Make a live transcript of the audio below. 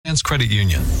Credit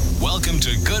Union. Welcome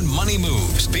to Good Money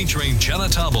Moves, featuring Jenna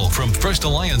Tobble from First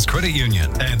Alliance Credit Union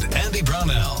and Andy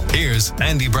Brownell. Here's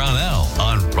Andy Brownell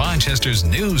on Rochester's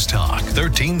News Talk,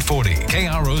 1340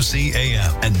 KROC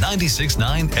AM and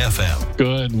 96.9 FM.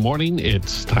 Good morning.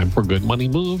 It's time for Good Money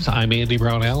Moves. I'm Andy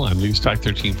Brownell on News Talk,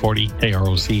 1340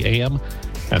 KROC AM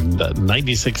and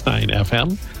 96.9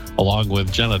 FM, along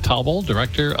with Jenna Tobble,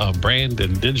 Director of Brand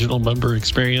and Digital Member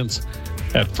Experience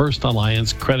at First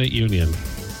Alliance Credit Union.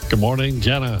 Good morning,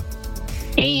 Jenna.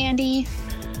 Hey, Andy.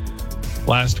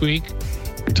 Last week,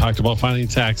 we talked about filing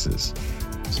taxes,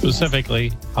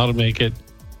 specifically how to make it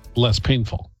less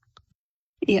painful.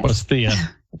 Yes.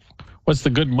 What's the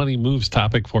Good Money Moves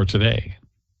topic for today?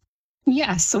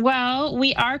 Yes, well,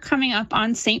 we are coming up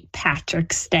on St.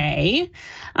 Patrick's Day,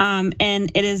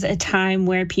 and it is a time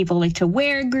where people like to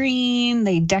wear green,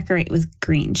 they decorate with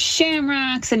green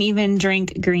shamrocks, and even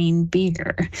drink green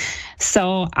beer.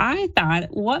 So I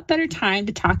thought, what better time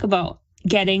to talk about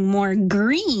getting more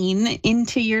green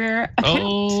into your account?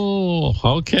 Oh,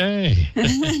 okay.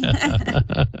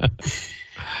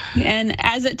 And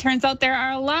as it turns out, there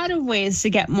are a lot of ways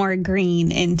to get more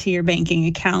green into your banking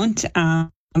account.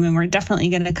 And we're definitely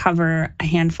going to cover a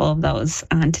handful of those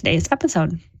on today's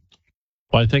episode.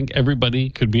 Well, I think everybody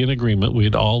could be in agreement.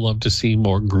 We'd all love to see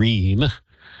more green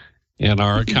in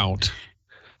our account,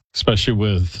 especially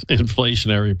with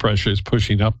inflationary pressures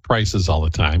pushing up prices all the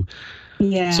time.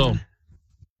 Yeah. So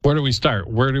where do we start?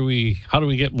 How do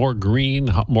we get more green,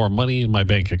 more money in my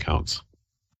bank accounts?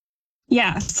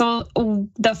 Yeah. So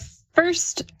the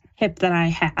first tip that I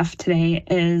have today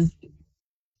is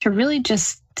to really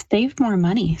just save more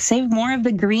money, save more of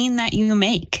the green that you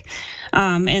make,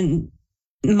 and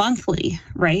monthly,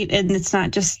 right? And it's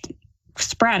not just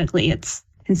sporadically, it's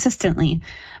consistently.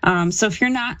 So if you're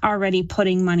not already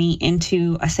putting money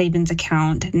into a savings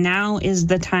account, now is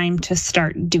the time to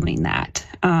start doing that.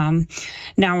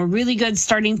 Now, a really good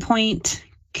starting point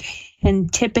can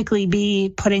typically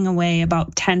be putting away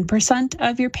about 10%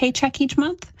 of your paycheck each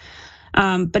month.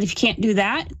 But if you can't do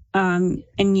that,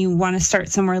 and you want to start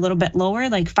somewhere a little bit lower,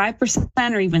 like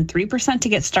 5% or even 3% to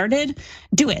get started,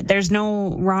 do it. There's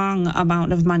no wrong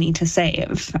amount of money to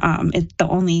save. The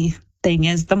only thing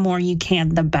is the more you can,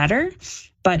 the better.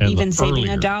 But and even saving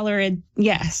earlier. $1,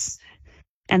 yes.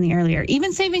 And the earlier,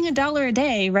 even saving $1 a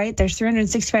day, right? There's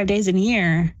 365 days in a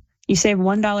year. You save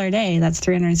 $1 a day, that's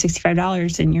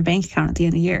 $365 in your bank account at the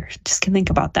end of the year. Just can think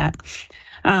about that.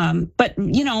 But,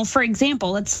 for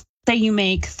example, let's say you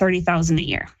make $30,000 a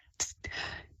year.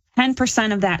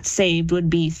 10% of that saved would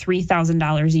be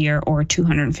 $3,000 a year or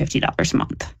 $250 a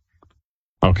month.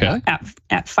 Okay.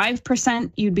 At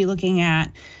 5%, you'd be looking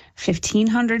at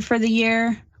 $1,500 for the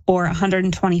year or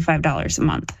 $125 a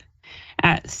month.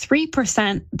 At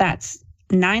 3%, that's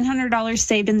 $900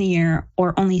 saved in the year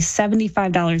or only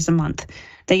 $75 a month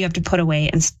that you have to put away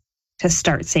and to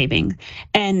start saving.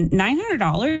 And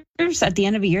 $900 at the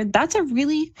end of a year, that's a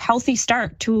really healthy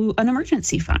start to an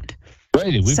emergency fund.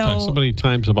 Right. We've talked so many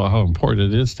times about how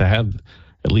important it is to have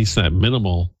at least that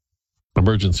minimal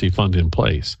emergency fund in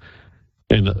place.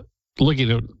 And looking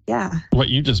at what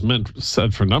you just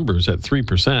said for numbers, at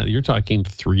 3%, you're talking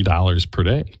 $3 per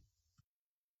day.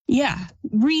 Yeah,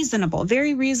 reasonable,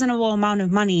 very reasonable amount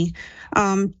of money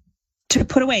to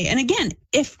put away. And again,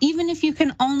 even if you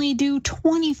can only do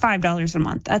 $25 a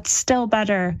month, that's still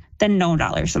better than no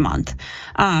dollars a month.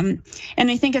 And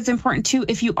I think it's important too,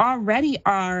 if you already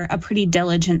are a pretty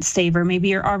diligent saver, maybe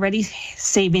you're already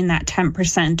saving that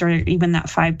 10% or even that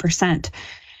 5%,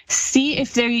 see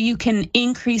if you can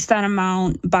increase that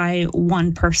amount by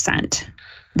 1%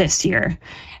 this year.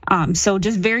 So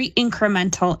just very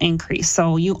incremental increase.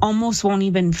 So you almost won't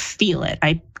even feel it.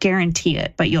 I guarantee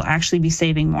it, but you'll actually be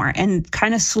saving more and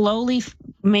kind of slowly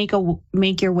make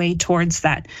your way towards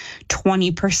that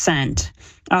 20%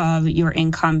 of your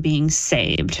income being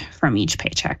saved from each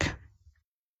paycheck.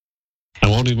 I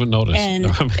won't even notice. And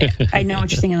I know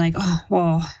what you're thinking, like, oh,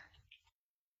 well,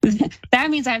 that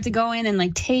means I have to go in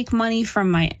and take money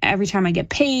from every time I get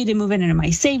paid and move it into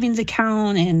my savings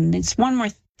account. And it's one more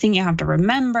thing you have to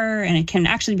remember, and it can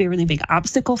actually be a really big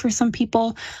obstacle for some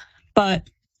people. But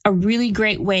a really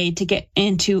great way to get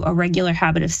into a regular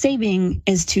habit of saving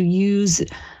is to use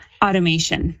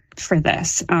automation for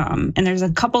this. And there's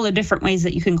a couple of different ways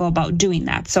that you can go about doing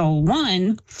that. So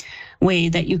one way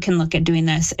that you can look at doing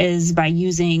this is by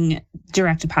using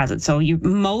direct deposit. So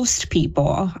most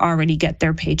people already get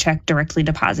their paycheck directly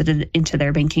deposited into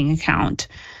their banking account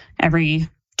every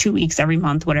 2 weeks, every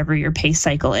month, whatever your pay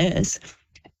cycle is.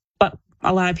 But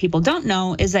a lot of people don't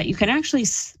know is that you can actually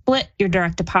split your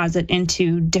direct deposit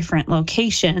into different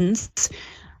locations,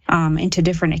 into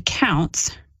different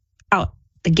accounts. out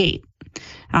the gate.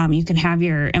 You can have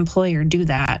your employer do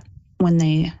that when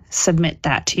they submit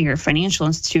that to your financial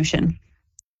institution.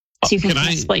 So you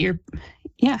can split your,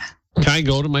 Can I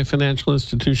go to my financial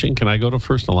institution? Can I go to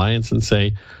First Alliance and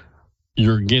say,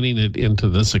 you're getting it into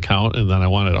this account and then I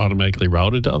want it automatically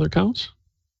routed to other accounts?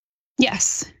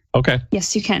 Yes. Okay.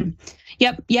 Yes, you can.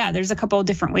 Yep. Yeah, there's a couple of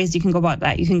different ways you can go about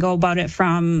that. You can go about it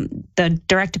from the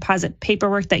direct deposit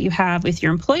paperwork that you have with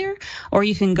your employer, or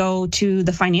you can go to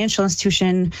the financial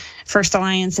institution, First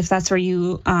Alliance, if that's where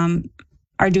you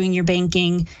are doing your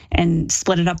banking, and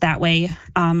split it up that way.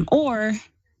 Or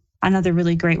another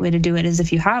really great way to do it is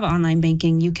if you have online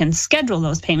banking, you can schedule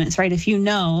those payments, right? If you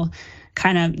know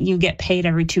kind of you get paid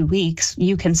every 2 weeks,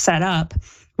 you can set up,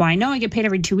 well, I know I get paid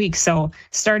every 2 weeks. So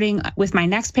starting with my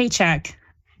next paycheck,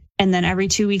 and then every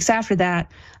 2 weeks after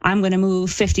that, I'm going to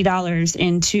move $50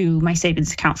 into my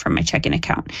savings account from my checking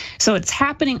account. So it's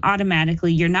happening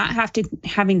automatically. You're not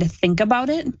having to think about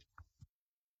it.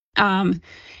 And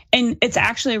it's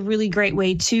actually a really great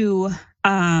way to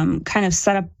kind of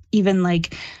set up even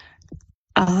like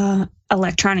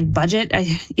electronic budget.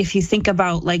 If you think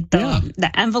about like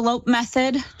the envelope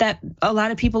method that a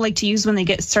lot of people like to use when they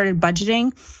get started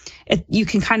budgeting, you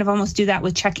can kind of almost do that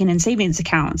with checking and savings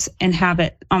accounts and have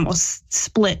it almost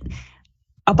split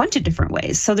a bunch of different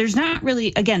ways. So there's not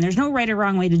really, again, there's no right or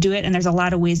wrong way to do it. And there's a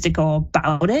lot of ways to go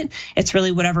about it. It's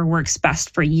really whatever works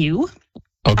best for you.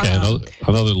 Okay,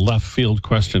 another left field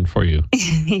question for you.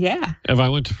 Yeah. If I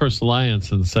went to First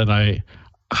Alliance and said,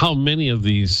 how many of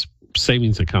these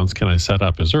savings accounts can I set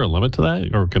up? Is there a limit to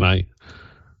that? Or can I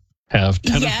have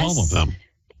 10 or 12 of them?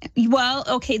 Well,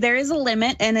 okay, there is a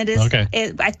limit, and it is, okay.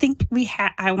 I think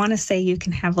I want to say you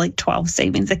can have like 12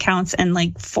 savings accounts and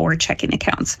like 4 checking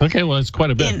accounts. Okay, well, it's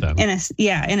quite a bit then. In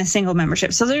a single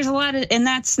membership. So there's a lot of, and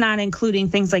that's not including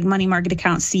things like money market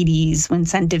accounts, CDs,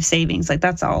 incentive savings, like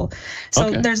that's all.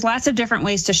 So there's lots of different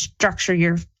ways to structure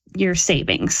your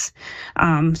savings.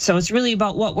 So it's really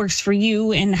about what works for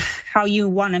you and how you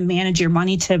want to manage your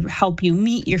money to help you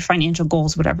meet your financial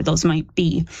goals, whatever those might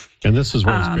be. And this is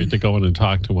where it's great to go in and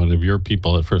talk to one of your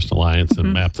people at First Alliance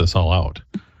and map this all out.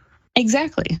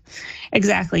 Exactly.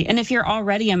 And if you're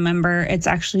already a member, it's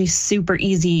actually super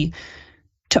easy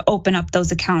to open up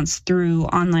those accounts through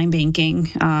online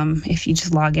banking. If you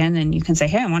just log in and you can say,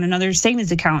 hey, I want another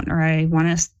savings account, or I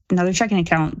want another checking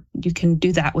account, you can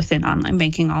do that within online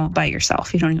banking all by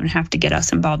yourself. You don't even have to get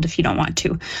us involved if you don't want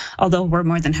to, although we're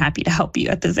more than happy to help you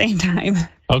at the same time.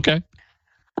 Okay.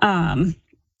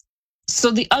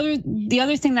 So the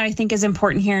other thing that I think is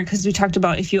important here, because we talked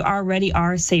about if you already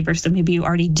are a saver, so maybe you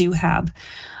already do have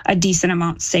a decent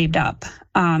amount saved up.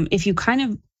 If you kind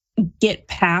of get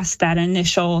past that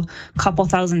initial couple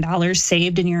 $1,000s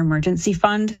saved in your emergency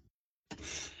fund,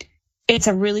 it's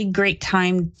a really great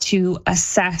time to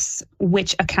assess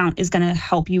which account is going to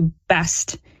help you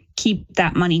best keep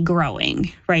that money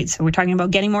growing, right? So we're talking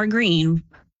about getting more green.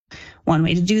 One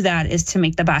way to do that is to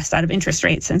make the best out of interest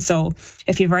rates. And so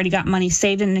if you've already got money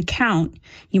saved in an account,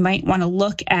 you might want to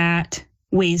look at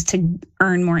ways to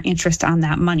earn more interest on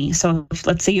that money. So if,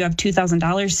 let's say you have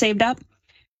 $2,000 saved up,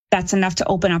 that's enough to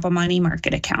open up a money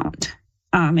market account.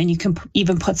 And you can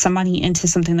even put some money into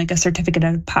something like a certificate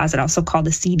of deposit, also called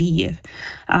a CD.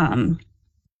 And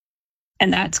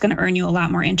that's going to earn you a lot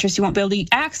more interest. You won't be able to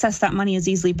access that money as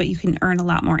easily, but you can earn a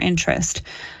lot more interest.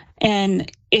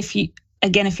 And if you're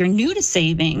new to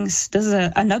savings, this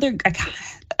is another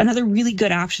really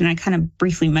good option. I kind of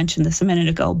briefly mentioned this a minute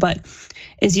ago, but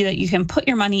is that you can put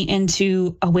your money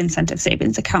into a Wincentive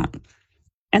savings account.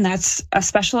 And that's a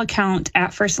special account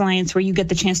at First Alliance where you get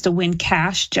the chance to win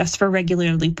cash just for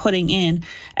regularly putting in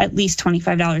at least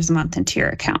 $25 a month into your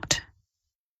account.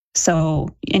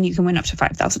 So, and you can win up to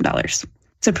 $5,000.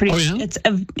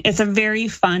 It's a very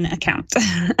fun account.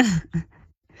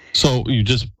 So you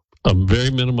just, a very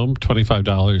minimum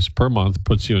 $25 per month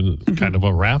puts you in kind of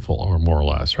a raffle, or more or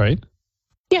less, right?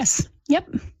 Yes.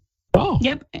 Yep. Oh.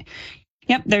 Yep.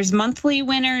 There's monthly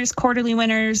winners, quarterly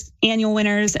winners, annual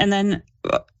winners, and then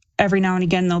every now and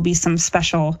again there'll be some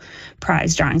special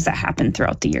prize drawings that happen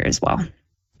throughout the year as well.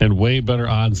 And way better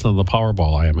odds than the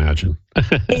Powerball, I imagine.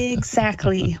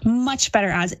 Exactly. Much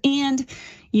better odds. And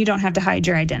you don't have to hide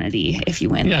your identity if you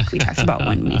win, like we talked about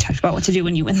when we talked about what to do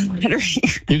when you win the lottery.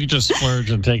 You can just splurge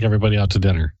and take everybody out to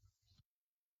dinner.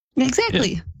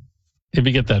 Exactly. If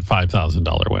you get that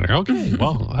 $5,000 winner. Okay,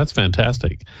 well, that's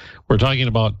fantastic. We're talking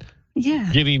about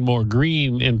getting more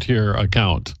green into your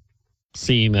account,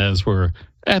 seeing as we're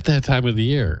at that time of the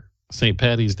year, St.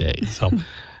 Patty's Day. So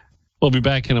We'll be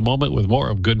back in a moment with more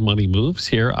of Good Money Moves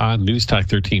here on News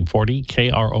Talk 1340,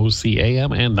 KROC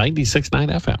AM and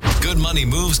 96.9 FM. Good Money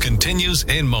Moves continues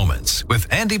in moments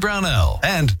with Andy Brownell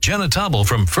and Jenna Tobble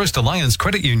from First Alliance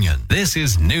Credit Union. This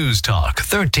is News Talk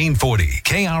 1340,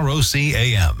 KROC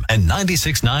AM and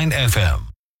 96.9 FM.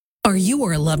 Are you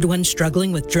or a loved one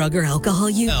struggling with drug or alcohol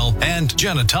use? And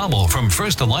Jenna Tobble from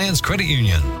First Alliance Credit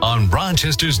Union on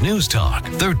Rochester's News Talk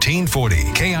 1340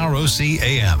 KROC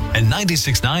AM and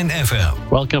 96.9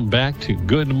 FM. Welcome back to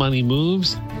Good Money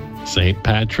Moves. St.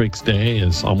 Patrick's Day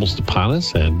is almost upon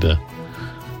us, and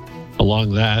along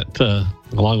with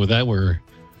that, we're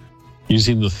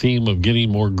using the theme of getting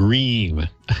more green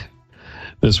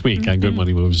this week on Good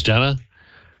Money Moves. Jenna,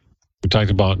 we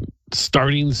talked about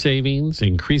starting savings,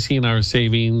 increasing our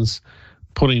savings,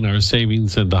 putting our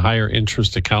savings into higher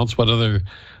interest accounts. What other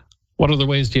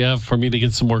ways do you have for me to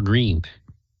get some more green?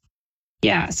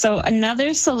 Yeah, so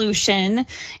another solution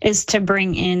is to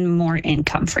bring in more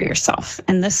income for yourself.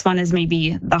 And this one is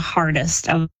maybe the hardest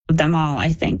of them all,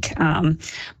 I think,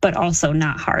 but also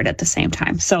not hard at the same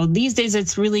time. So these days,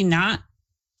 it's really not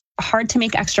hard to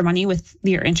make extra money with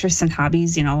your interests and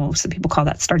hobbies. You know, some people call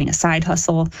that starting a side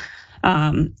hustle.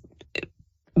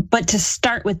 But to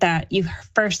start with that, you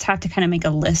first have to kind of make a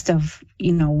list of,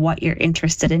 what you're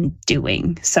interested in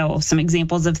doing. So some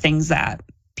examples of things that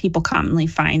people commonly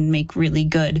find make really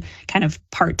good kind of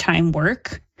part-time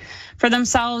work for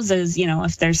themselves is,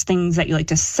 if there's things that you like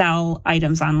to sell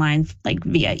items online, like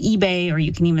via eBay, or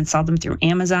you can even sell them through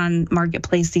Amazon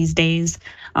Marketplace these days.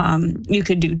 You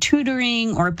could do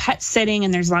tutoring or pet sitting,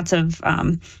 and there's lots of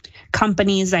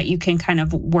companies that you can kind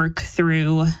of work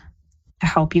through to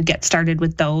help you get started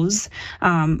with those.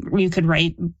 You could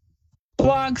write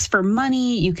blogs for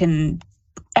money. You can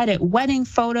edit wedding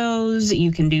photos.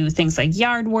 You can do things like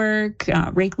yard work,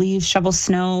 rake leaves, shovel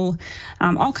snow,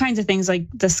 all kinds of things. Like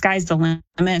the sky's the limit.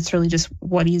 It's really just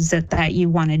what is it that you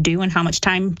want to do and how much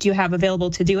time do you have available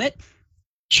to do it?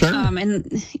 Sure.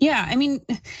 And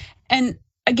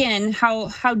again,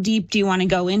 how deep do you want to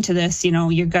go into this?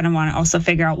 You're going to want to also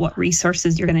figure out what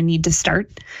resources you're going to need to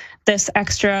start this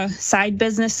extra side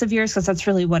business of yours, because that's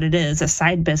really what it is, a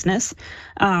side business.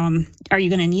 Are you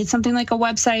going to need something like a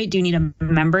website? Do you need a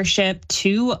membership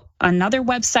to another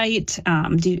website?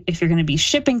 If you're going to be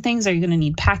shipping things, are you going to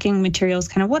need packing materials?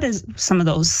 Kind of what is some of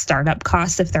those startup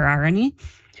costs, if there are any?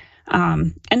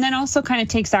 And then also kind of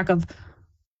take stock of,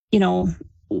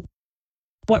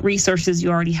 what resources you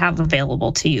already have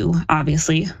available to you,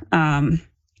 obviously. And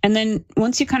then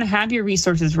once you kind of have your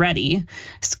resources ready,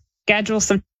 schedule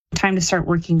some time to start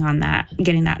working on that,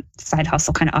 getting that side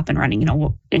hustle kind of up and running,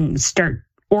 and start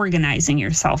organizing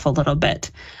yourself a little bit.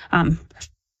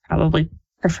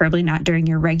 Preferably not during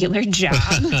your regular job,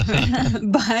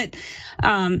 but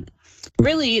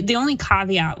really the only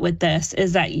caveat with this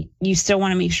is that you still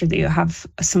want to make sure that you have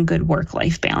some good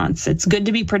work-life balance. It's good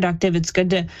to be productive. It's good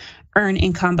to earn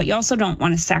income, but you also don't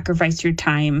want to sacrifice your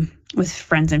time with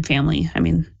friends and family. I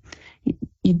mean,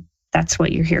 that's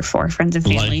what you're here for, friends and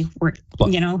family.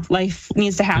 Life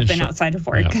needs to happen outside of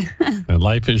work. Yeah. And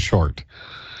life is short.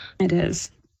 It is.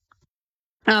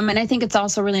 And I think it's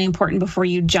also really important before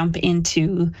you jump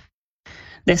into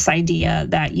this idea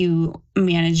that you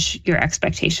manage your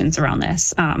expectations around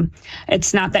this.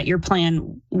 It's not that your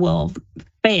plan will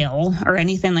fail or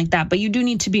anything like that, but you do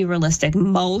need to be realistic.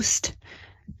 Most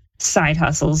side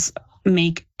hustles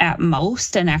make at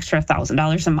most an extra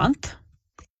 $1,000 a month.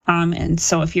 And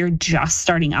so if you're just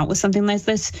starting out with something like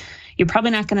this, you're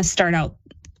probably not going to start out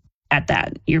at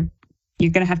that. You're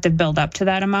going to have to build up to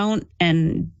that amount,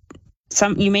 and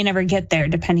you may never get there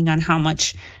depending on how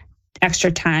much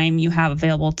extra time you have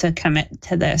available to commit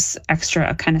to this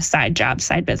extra kind of side job,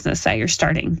 side business that you're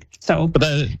starting. So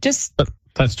that's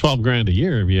 $12,000 a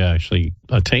year if you actually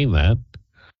attain that.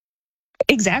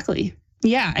 Exactly.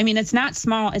 Yeah. I mean, it's not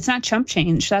small. It's not chump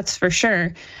change. That's for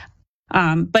sure.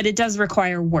 But it does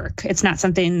require work. It's not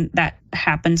something that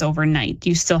happens overnight.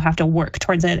 You still have to work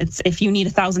towards it. If you need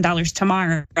 $1,000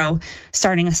 tomorrow,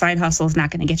 starting a side hustle is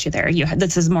not going to get you there.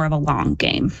 This is more of a long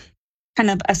game. Kind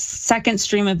of a second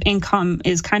stream of income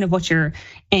is kind of what you're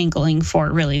angling for,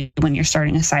 really, when you're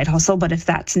starting a side hustle. But if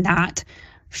that's not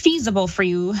feasible for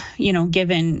you,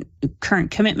 given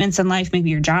current commitments in life, maybe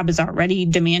your job is already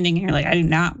demanding, and you're like, I do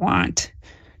not want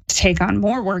to take on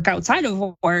more work outside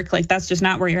of work, like that's just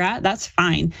not where you're at, that's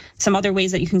fine. Some other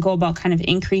ways that you can go about kind of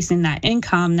increasing that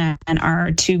income then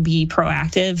are to be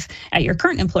proactive at your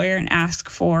current employer and ask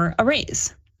for a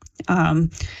raise.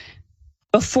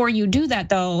 Before you do that,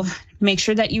 though, make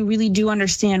sure that you really do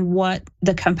understand what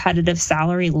the competitive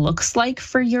salary looks like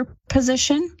for your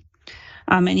position.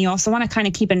 And you also want to kind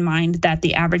of keep in mind that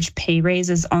the average pay raise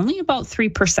is only about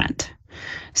 3%.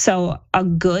 So a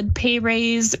good pay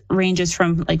raise ranges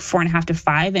from like 4.5 to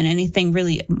 5, and anything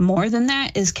really more than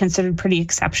that is considered pretty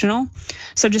exceptional.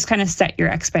 So just kind of set your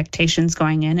expectations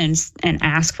going in and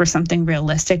ask for something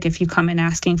realistic. If you come in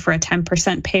asking for a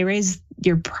 10% pay raise,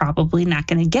 you're probably not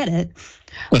going to get it.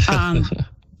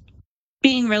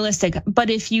 Being realistic.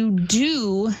 But if you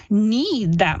do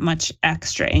need that much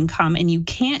extra income and you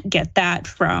can't get that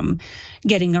from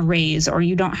getting a raise, or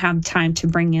you don't have time to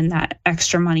bring in that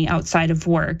extra money outside of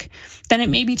work, then it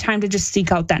may be time to just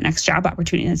seek out that next job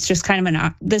opportunity. It's just kind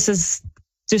of this is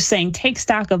just saying, take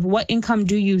stock of what income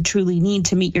do you truly need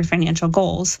to meet your financial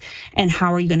goals, and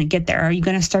how are you going to get there? Are you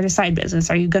going to start a side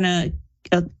business? Are you going to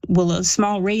will a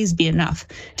small raise be enough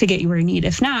to get you where you need?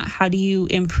 If not, how do you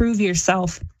improve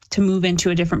yourself to move into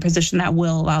a different position that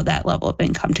will allow that level of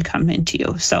income to come into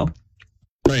you? So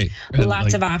right.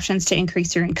 Lots of options to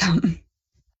increase your income.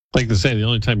 Like to say, the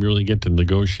only time you really get to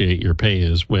negotiate your pay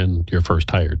is when you're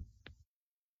first hired.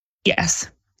 Yes,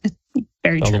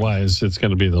 very true. Otherwise, it's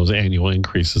going to be those annual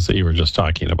increases that you were just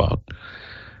talking about.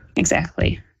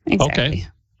 Exactly. Okay.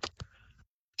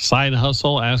 Side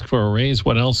hustle, ask for a raise.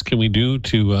 What else can we do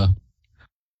to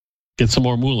get some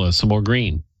more moolah, some more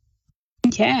green?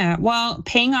 Yeah, well,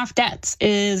 paying off debts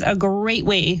is a great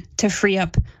way to free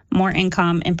up more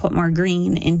income and put more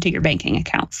green into your banking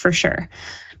account, for sure,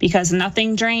 because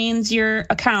nothing drains your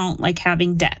account like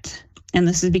having debt. And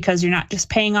this is because you're not just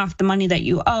paying off the money that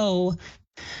you owe,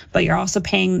 but you're also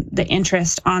paying the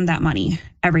interest on that money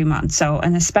every month. So,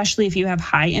 and especially if you have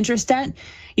high interest debt,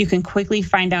 you can quickly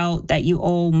find out that you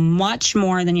owe much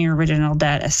more than your original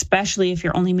debt, especially if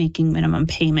you're only making minimum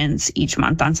payments each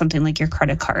month on something like your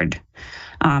credit card,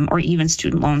 or even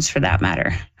student loans for that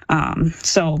matter.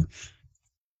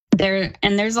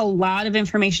 There's a lot of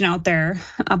information out there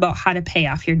about how to pay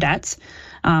off your debts.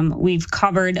 We've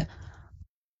covered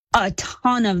a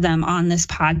ton of them on this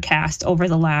podcast over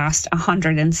the last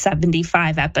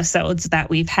 175 episodes that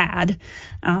we've had.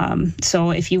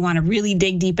 So if you want to really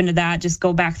dig deep into that, just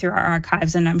go back through our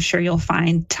archives and I'm sure you'll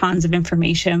find tons of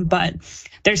information. But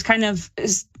there's kind of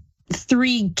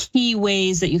 3 key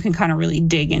ways that you can kind of really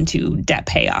dig into debt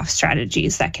payoff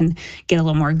strategies that can get a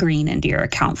little more green into your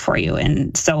account for you.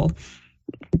 And so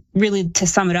really, to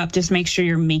sum it up, just make sure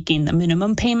you're making the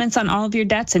minimum payments on all of your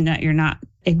debts and that you're not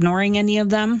ignoring any of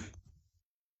them.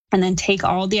 And then take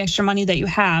all the extra money that you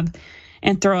have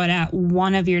and throw it at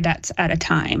one of your debts at a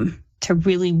time to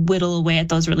really whittle away at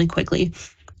those really quickly.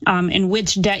 And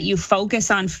which debt you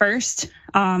focus on first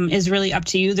is really up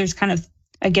to you. There's kind of,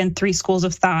 again, 3 schools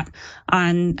of thought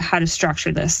on how to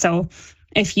structure this. So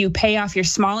if you pay off your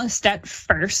smallest debt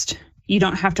first, you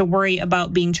don't have to worry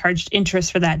about being charged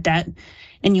interest for that debt,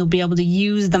 and you'll be able to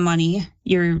use the money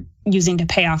you're using to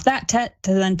pay off that debt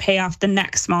to then pay off the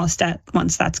next smallest debt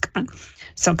once that's gone.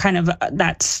 So kind of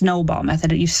that snowball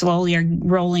method. You slowly are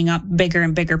rolling up bigger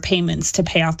and bigger payments to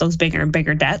pay off those bigger and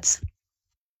bigger debts.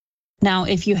 Now,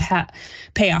 if you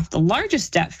pay off the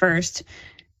largest debt first,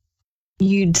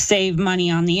 you'd save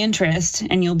money on the interest,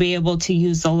 and you'll be able to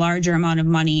use the larger amount of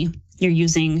money you're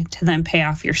using to then pay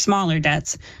off your smaller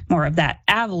debts, more of that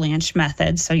avalanche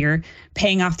method. So you're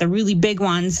paying off the really big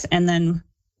ones and then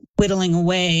whittling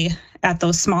away at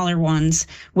those smaller ones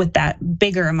with that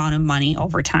bigger amount of money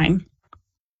over time.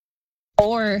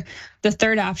 Or the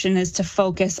third option is to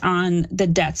focus on the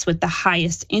debts with the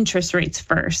highest interest rates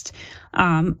first.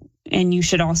 And you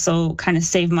should also kind of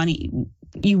save money.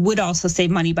 You would also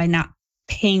save money by not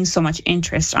paying so much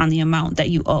interest on the amount that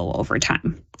you owe over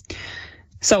time.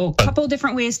 So a couple of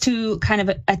different ways to kind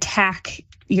of attack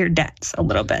your debts a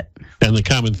little bit. And the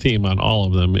common theme on all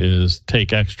of them is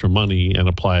take extra money and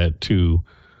apply it to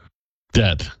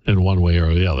debt in one way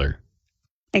or the other.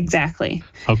 Exactly.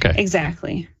 Okay.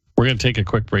 Exactly. We're going to take a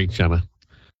quick break, Jenna.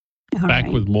 All Back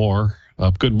right. with more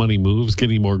of Good Money Moves,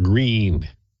 getting more green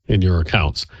in your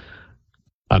accounts.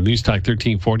 On News Talk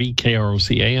 1340,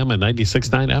 KROC AM and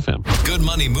 96.9 FM. Good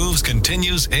Money Moves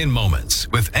continues in moments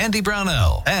with Andy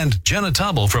Brownell and Jenna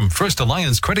Tobble from First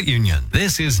Alliance Credit Union.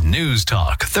 This is News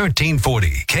Talk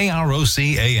 1340,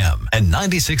 KROC AM and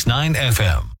 96.9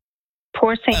 FM.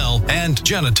 Poor Saint. And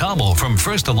Jenna Tobble from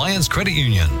First Alliance Credit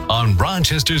Union on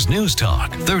Rochester's News Talk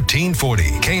 1340,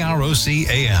 KROC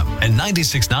AM and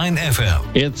 96.9 FM.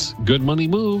 It's Good Money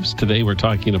Moves. Today we're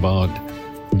talking about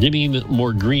getting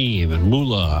more green and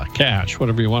moolah, cash,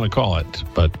 whatever you want to call it.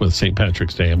 But with St.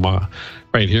 Patrick's Day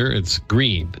right here, it's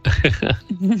green.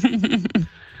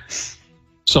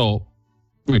 So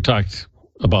we talked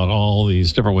about all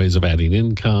these different ways of adding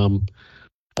income.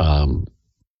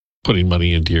 putting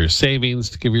money into your savings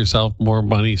to give yourself more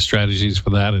money, strategies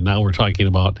for that. And now we're talking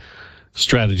about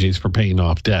strategies for paying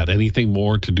off debt. Anything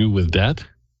more to do with debt?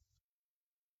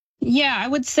 Yeah, I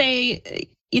would say,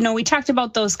 we talked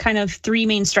about those kind of three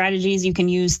main strategies you can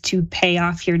use to pay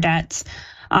off your debts.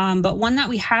 But one that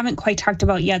we haven't quite talked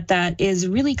about yet that is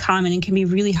really common and can be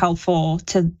really helpful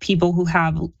to people who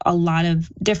have a lot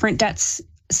of different debts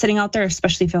sitting out there,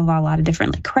 especially if you have a lot of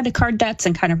different like credit card debts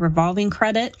and kind of revolving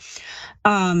credit,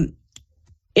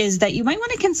 is that you might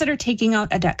want to consider taking out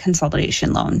a debt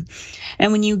consolidation loan.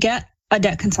 And when you get a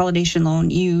debt consolidation loan,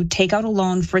 you take out a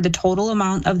loan for the total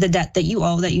amount of the debt that you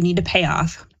owe that you need to pay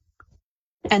off.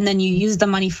 And then you use the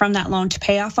money from that loan to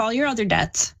pay off all your other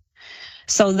debts.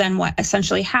 So then what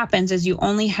essentially happens is you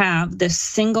only have this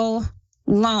single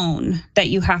loan that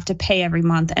you have to pay every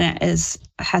month, and it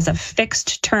has a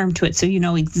fixed term to it. So you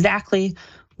know exactly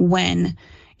when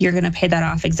you're going to pay that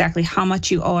off, exactly how much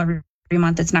you owe every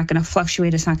month. It's not going to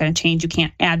fluctuate. It's not going to change. You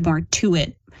can't add more to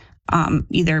it,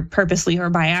 either purposely or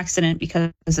by accident,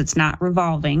 because it's not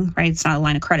revolving, right? It's not a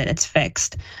line of credit. It's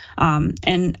fixed.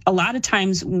 And a lot of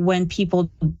times when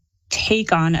people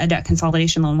take on a debt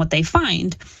consolidation loan, what they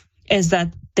find is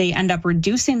that they end up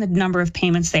reducing the number of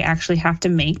payments they actually have to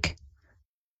make,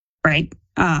 right?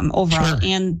 Overall, sure.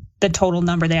 And the total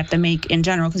number they have to make in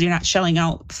general, because you're not shelling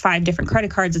out 5 different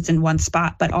credit cards, it's in one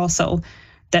spot, but also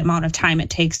the amount of time it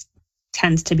takes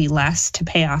tends to be less to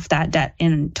pay off that debt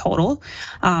in total.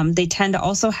 They tend to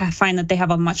also find that they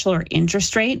have a much lower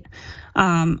interest rate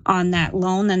on that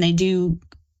loan than they do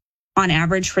on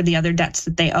average for the other debts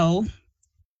that they owe.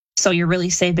 So you're really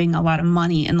saving a lot of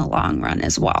money in the long run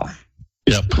as well.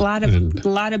 Yep. A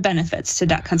lot of benefits to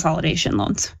debt consolidation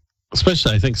loans.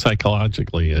 Especially, I think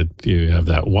psychologically, you have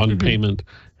that one payment,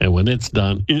 and when it's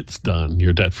done,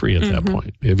 you're debt free at that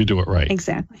point if you do it right.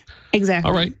 Exactly.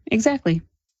 All right. Exactly.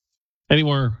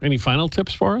 Any final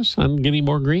tips for us on getting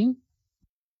more green?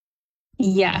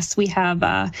 Yes, we have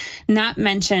not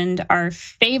mentioned our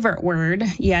favorite word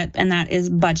yet, and that is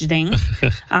budgeting.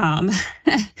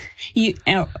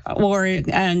 Or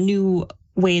a new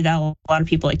way that a lot of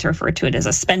people like to refer to it as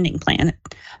a spending plan,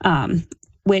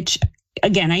 which,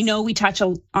 again, I know we touch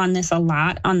on this a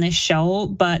lot on this show,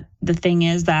 but the thing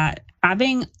is that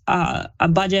having a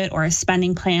budget or a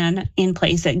spending plan in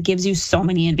place, it gives you so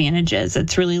many advantages.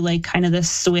 It's really like kind of the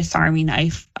Swiss Army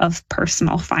knife of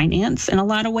personal finance in a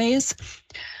lot of ways.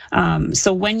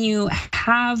 So when you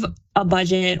have a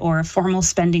budget or a formal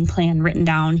spending plan written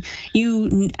down,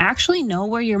 you actually know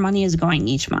where your money is going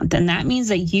each month. And that means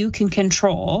that you can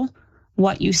control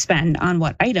what you spend on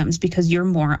what items because you're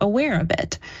more aware of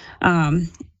it.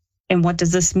 And what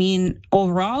does this mean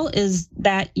overall is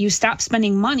that you stop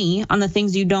spending money on the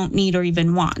things you don't need or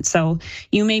even want. So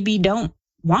you maybe don't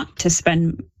want to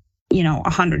spend,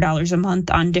 $100 a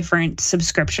month on different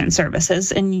subscription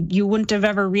services, and you wouldn't have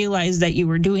ever realized that you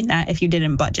were doing that if you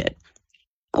didn't budget.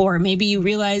 Or maybe you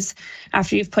realize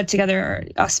after you've put together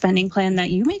a spending plan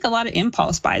that you make a lot of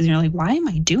impulse buys and you're like, why am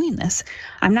I doing this?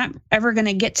 I'm not ever going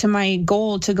to get to my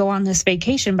goal to go on this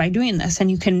vacation by doing this.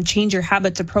 And you can change your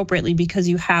habits appropriately because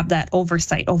you have that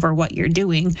oversight over what you're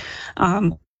doing.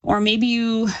 Or maybe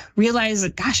you realize,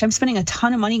 gosh, I'm spending a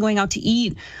ton of money going out to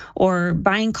eat or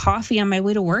buying coffee on my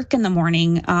way to work in the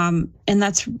morning. And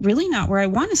that's really not where I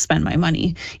want to spend my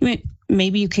money.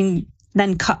 Maybe you can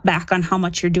then cut back on how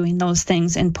much you're doing those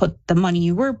things and put the money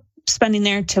you were spending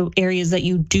there to areas that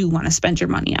you do want to spend your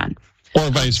money on. Or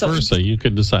vice versa. You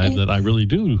could decide that I really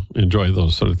do enjoy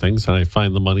those sort of things and I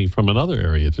find the money from another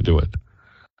area to do it.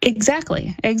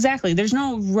 Exactly. There's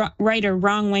no right or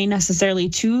wrong way necessarily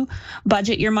to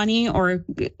budget your money or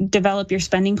develop your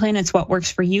spending plan. It's what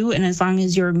works for you. And as long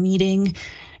as you're meeting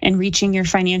and reaching your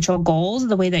financial goals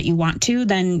the way that you want to,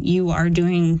 then you are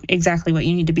doing exactly what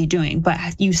you need to be doing. But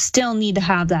you still need to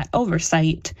have that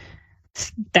oversight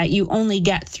that you only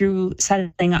get through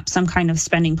setting up some kind of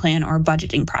spending plan or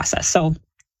budgeting process. So,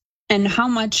 and how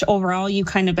much overall you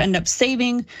kind of end up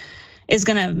saving is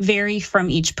going to vary from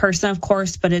each person, of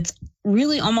course, but it's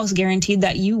really almost guaranteed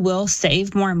that you will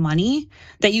save more money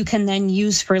that you can then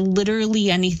use for literally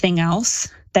anything else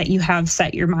that you have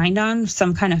set your mind on,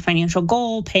 some kind of financial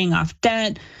goal, paying off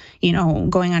debt,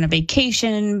 going on a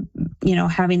vacation,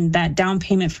 having that down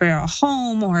payment for a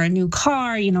home or a new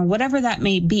car, whatever that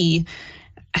may be.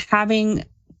 Having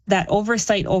that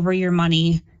oversight over your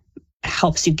money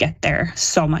helps you get there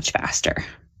so much faster.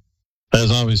 As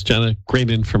always, Jenna, great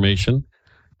information.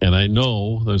 And I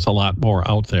know there's a lot more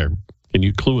out there. Can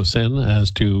you clue us in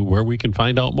as to where we can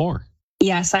find out more?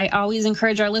 Yes, I always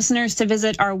encourage our listeners to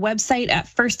visit our website at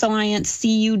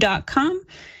firstalliancecu.com.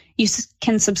 You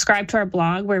can subscribe to our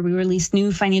blog where we release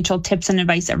new financial tips and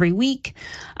advice every week.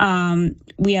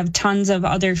 We have tons of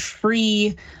other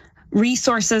free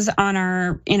resources in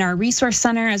our resource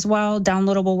center as well,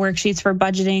 downloadable worksheets for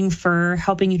budgeting, for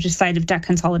helping you decide if debt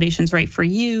consolidation is right for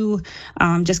you,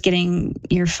 just getting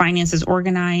your finances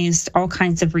organized, all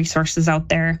kinds of resources out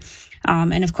there.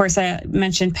 And of course, I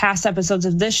mentioned past episodes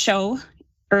of this show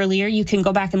earlier. You can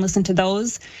go back and listen to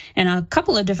those in a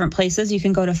couple of different places. You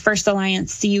can go to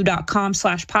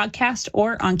firstalliancecu.com/podcast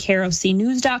or on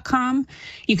krocnews.com.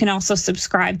 You can also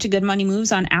subscribe to Good Money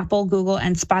Moves on Apple, Google,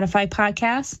 and Spotify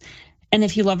podcasts. And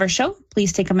if you love our show,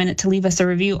 please take a minute to leave us a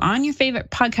review on your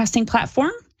favorite podcasting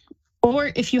platform.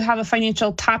 Or if you have a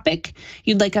financial topic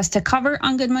you'd like us to cover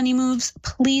on Good Money Moves,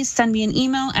 please send me an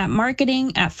email at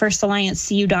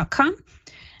marketing@firstalliancecu.com.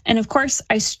 And of course,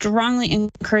 I strongly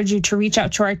encourage you to reach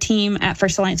out to our team at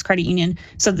First Alliance Credit Union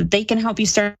so that they can help you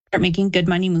start making good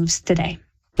money moves today.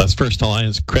 That's First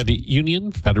Alliance Credit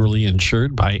Union, federally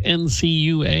insured by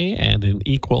NCUA and an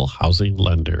equal housing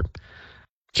lender.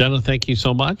 Jenna, thank you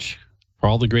so much for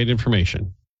all the great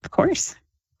information. Of course.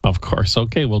 Of course.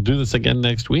 Okay, we'll do this again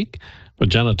next week with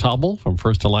Jenna Tauble from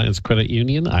First Alliance Credit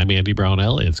Union. I'm Andy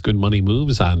Brownell. It's Good Money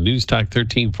Moves on News Talk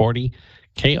 1340.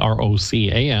 KROC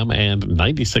AM and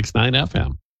 96.9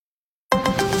 FM.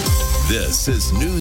 This is News